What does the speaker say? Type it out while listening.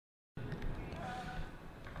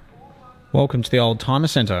Welcome to the Oldtimer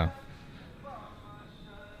Centre.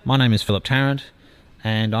 My name is Philip Tarrant,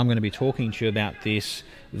 and I'm going to be talking to you about this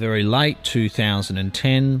very late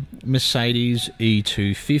 2010 Mercedes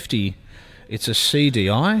E250. It's a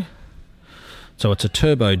CDI, so it's a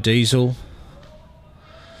turbo diesel,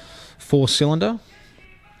 4-cylinder,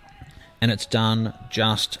 and it's done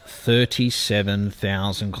just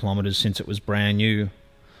 37,000 kilometres since it was brand new.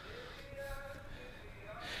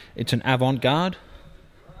 It's an avant-garde,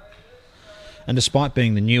 and despite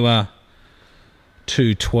being the newer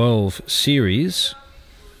 212 series,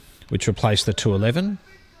 which replaced the 211,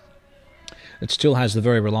 it still has the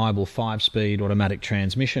very reliable 5-speed automatic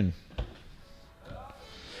transmission.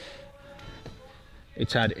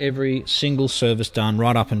 It's had every single service done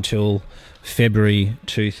right up until February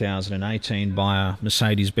 2018 by a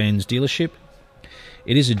Mercedes-Benz dealership.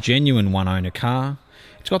 It is a genuine one-owner car.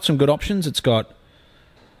 It's got some good options. It's got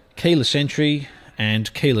keyless entry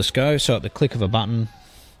and keyless go, so at the click of a button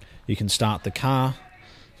you can start the car.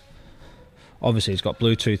 Obviously it's got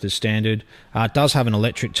Bluetooth as standard. It does have an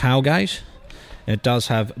electric tailgate, and it does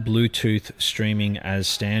have Bluetooth streaming as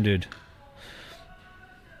standard,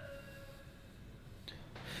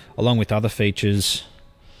 along with other features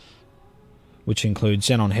which include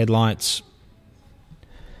xenon headlights,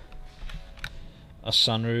 a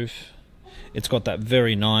sunroof. It's got that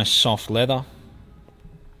very nice soft leather.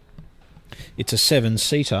 It's a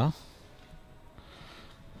 7-seater,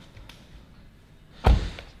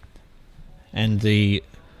 and the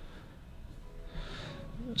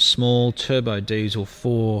small turbo diesel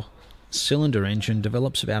 4-cylinder engine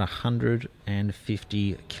develops about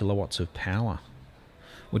 150 kilowatts of power,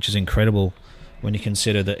 which is incredible when you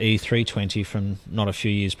consider the E320 from not a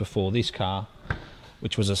few years before this car,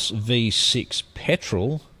 which was a V6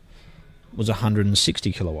 petrol, was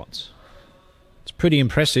 160 kilowatts. It's pretty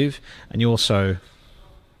impressive, and you also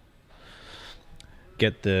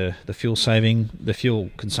get the fuel saving. The fuel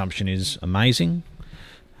consumption is amazing.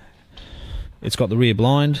 It's got the rear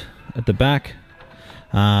blind at the back.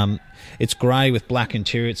 It's grey with black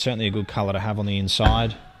interior. It's certainly a good colour to have on the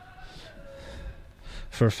inside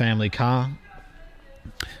for a family car,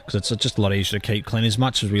 because it's just a lot easier to keep clean. As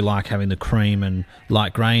much as we like having the cream and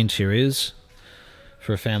light grey interiors,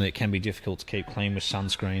 for a family it can be difficult to keep clean with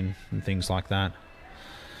sunscreen and things like that.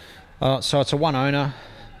 So it's a one-owner.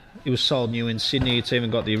 It was sold new in Sydney. It's even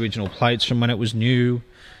got the original plates from when it was new.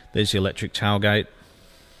 There's the electric tailgate.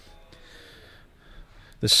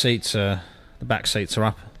 The back seats are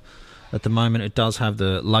up at the moment. It does have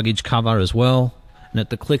the luggage cover as well, and at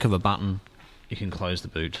the click of a button you can close the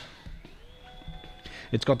boot.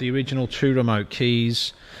 It's got the original 2 remote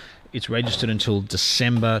keys. It's registered until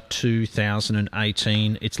December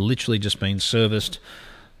 2018. It's literally just been serviced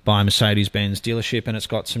by a Mercedes-Benz dealership, and it's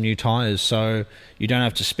got some new tyres, so you don't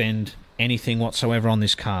have to spend anything whatsoever on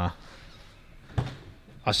this car.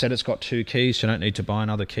 I said it's got 2 keys, so you don't need to buy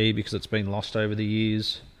another key because it's been lost over the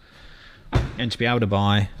years. And to be able to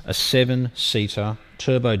buy a 7-seater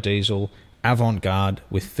turbo diesel avant-garde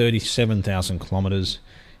with 37,000 kilometres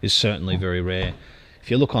is certainly very rare. If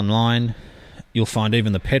you look online, you'll find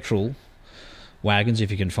even the petrol wagons, if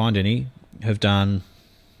you can find any, have done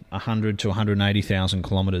 100 to 180,000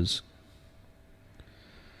 kilometres.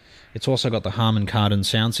 It's also got the Harman Kardon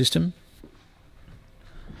sound system,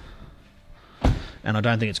 and I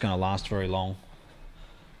don't think it's going to last very long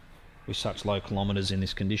with such low kilometres in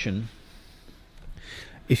this condition.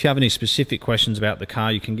 If you have any specific questions about the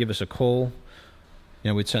car, you can give us a call.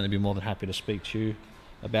 We'd certainly be more than happy to speak to you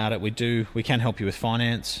about it. We can help you with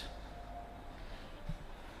finance.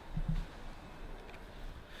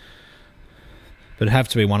 But it'd have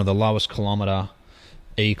to be one of the lowest kilometre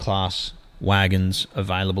E-Class wagons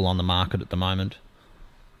available on the market at the moment.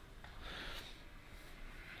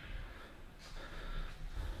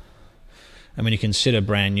 And when you consider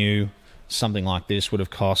brand new, something like this would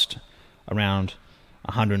have cost around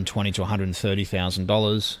 $120,000 to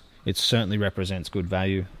 $130,000. It certainly represents good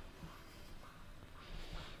value.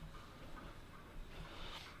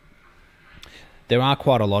 There are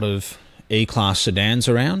quite a lot of E-Class sedans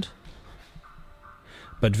around,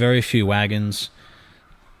 but very few wagons,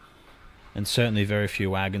 and certainly very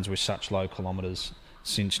few wagons with such low kilometres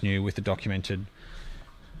since new, with the documented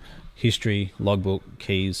history, logbook,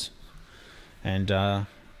 keys. And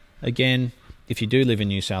again, if you do live in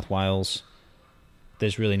New South Wales,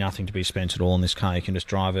 there's really nothing to be spent at all on this car. You can just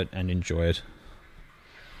drive it and enjoy it.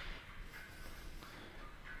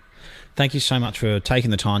 Thank you so much for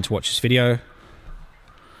taking the time to watch this video.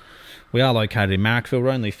 We are located in Marrickville. We're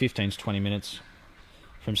only 15 to 20 minutes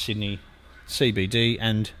from Sydney CBD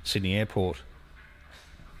and Sydney Airport.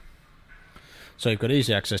 So you've got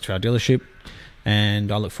easy access to our dealership,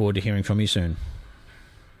 and I look forward to hearing from you soon.